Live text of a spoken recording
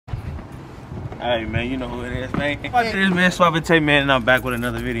Alright, man, you know who it is, man. Fuck it is, man. Suavete, man, and I'm back with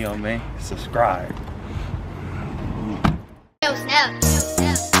another video, man. Subscribe.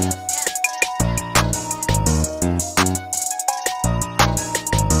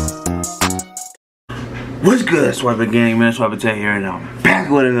 What's good, Suavete gang, man? Suavete here, and I'm back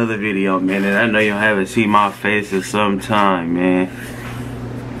with another video, man. And I know you haven't seen my face in some time, man.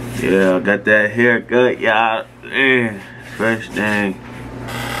 Yeah, got that haircut, y'all. Yeah, fresh thing.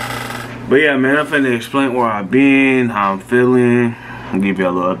 But yeah, man, I'm finna explain where I've been, how I'm feeling, and give you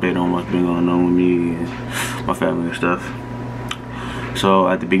a little update on what's been going on with me and my family and stuff. So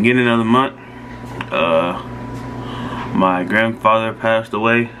at the beginning of the month, my grandfather passed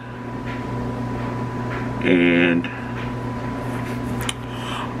away, and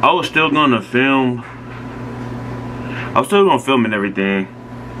I was still gonna film. I was still gonna film and everything,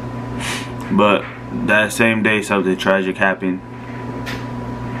 but that same day something tragic happened.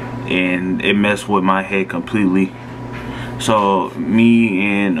 And it messed with my head completely. So me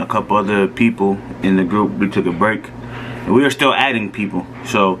and a couple other people in the group, we took a break, and we are still adding people.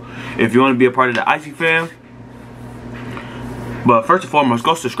 So if you want to be a part of the Icy fam, but first and foremost,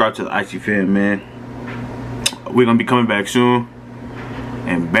 go subscribe to the Icy fam, man. We're gonna be coming back soon,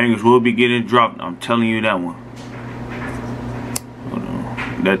 and bangers will be getting dropped. I'm telling you that one. Hold on,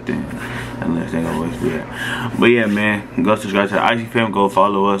 that thing. Unless they always do that. But yeah, man, go subscribe to the Icy fam. Go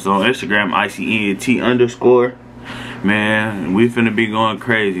follow us on Instagram, ICENT_. Man, we finna be going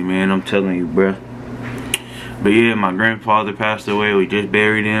crazy, man. I'm telling you, bruh. But yeah, my grandfather passed away. We just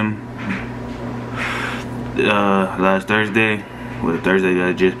buried him last Thursday. Well, the Thursday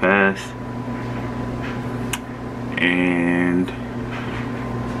that just passed. And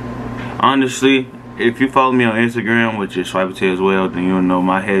honestly, if you follow me on Instagram, which is Suavete as well, then you'll know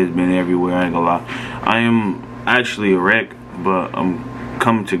my head has been everywhere. I ain't gonna lie. I am actually a wreck, but I'm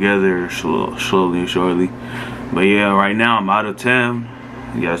coming together slowly and surely. But yeah, right now I'm out of town.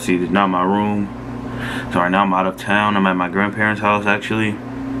 You guys see, this is not my room. So right now I'm out of town. I'm at my grandparents' house actually,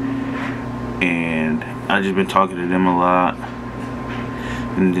 and I just been talking to them a lot,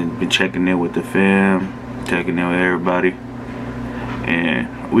 and then been checking in with the fam, checking in with everybody. And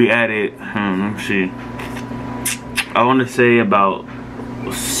we added, let me see, I want to say about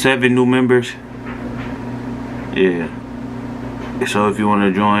 7 new members. Yeah. So if you want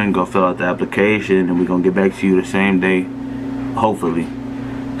to join, go fill out the application, and we're going to get back to you the same day, hopefully.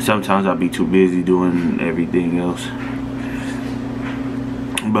 Sometimes I'll be too busy doing everything else.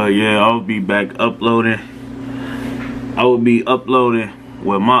 But yeah, I'll be back uploading. I will be uploading,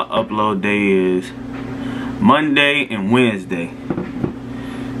 well, my upload day is Monday and Wednesday.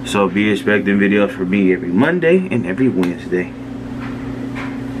 So be expecting videos from me every Monday and every Wednesday.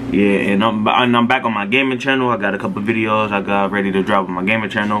 Yeah, and I'm back on my gaming channel. I got a couple videos I got ready to drop on my gaming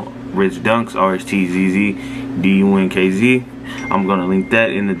channel. Rich Dunks, RSTZZDUNKZ. I'm gonna link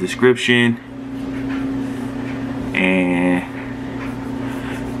that in the description. And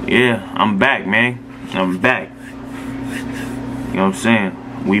yeah, I'm back, man. I'm back. You know what I'm saying?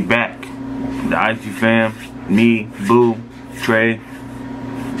 We back. The Icy fam, me, Boo, Trey,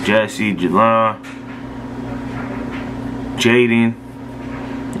 Jesse, Jalon, Jaden,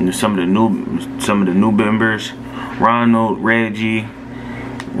 and some of the new members, Ronald, Reggie,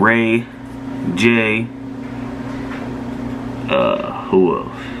 Ray, Jay, who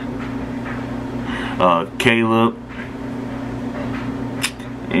else? Caleb,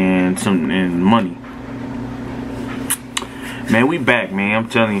 and Money. Man, we back, man. I'm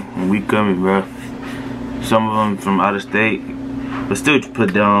telling you, we coming, bro. Some of them from out of state, but still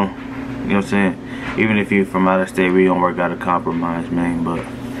put down, you know what I'm saying? Even if you're from out of state, we don't work out a compromise, man. But, you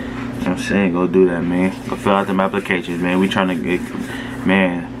know what I'm saying? Go do that, man. Go fill out them applications, man. We trying to get,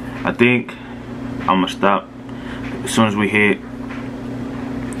 man, I think I'm gonna stop as soon as we hit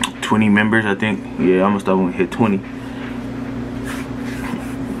 20 members, I think. Yeah, I'm gonna stop when we hit 20.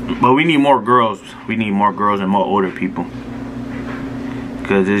 But we need more girls. We need more girls and more older people.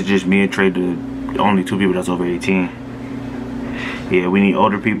 Because it's just me and Trey, the only 2 people that's over 18. Yeah, we need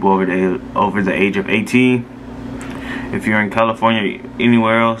older people over the age of 18. If you're in California,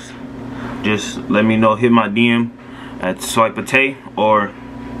 anywhere else, just let me know. Hit my DM at Suavete, or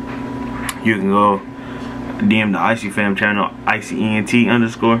you can go DM the Icy fam channel,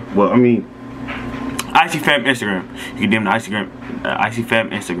 ICENT_. Well, I mean, Icy fam Instagram. You can DM the Icy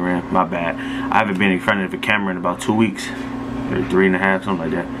fam Instagram. My bad. I haven't been in front of the camera in about 2 weeks, or 3.5, something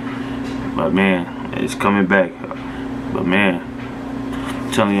like that. But man, it's coming back. But man,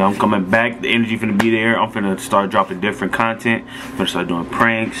 I'm telling you, I'm coming back. The energy finna be there. I'm finna start dropping different content. I'm finna start doing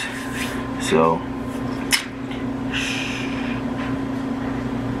pranks. So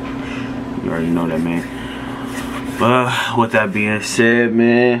You already know that, man. But with that being said,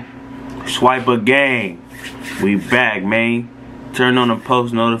 man, Swiper Gang, we back, man. Turn on the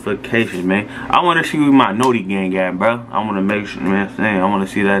post notifications, man. I want to see where my Noti gang at, bro. I want to make sure, man. I want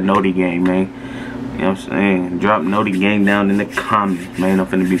to see that Noti gang, man. You know what I'm saying? Drop Noti gang down in the comments, man. I'm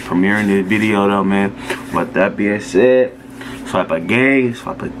finna be premiering this video, though, man. With that being said, Swiper Gang,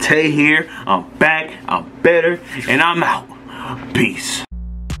 Swiper Tay here. I'm back, I'm better, and I'm out. Peace.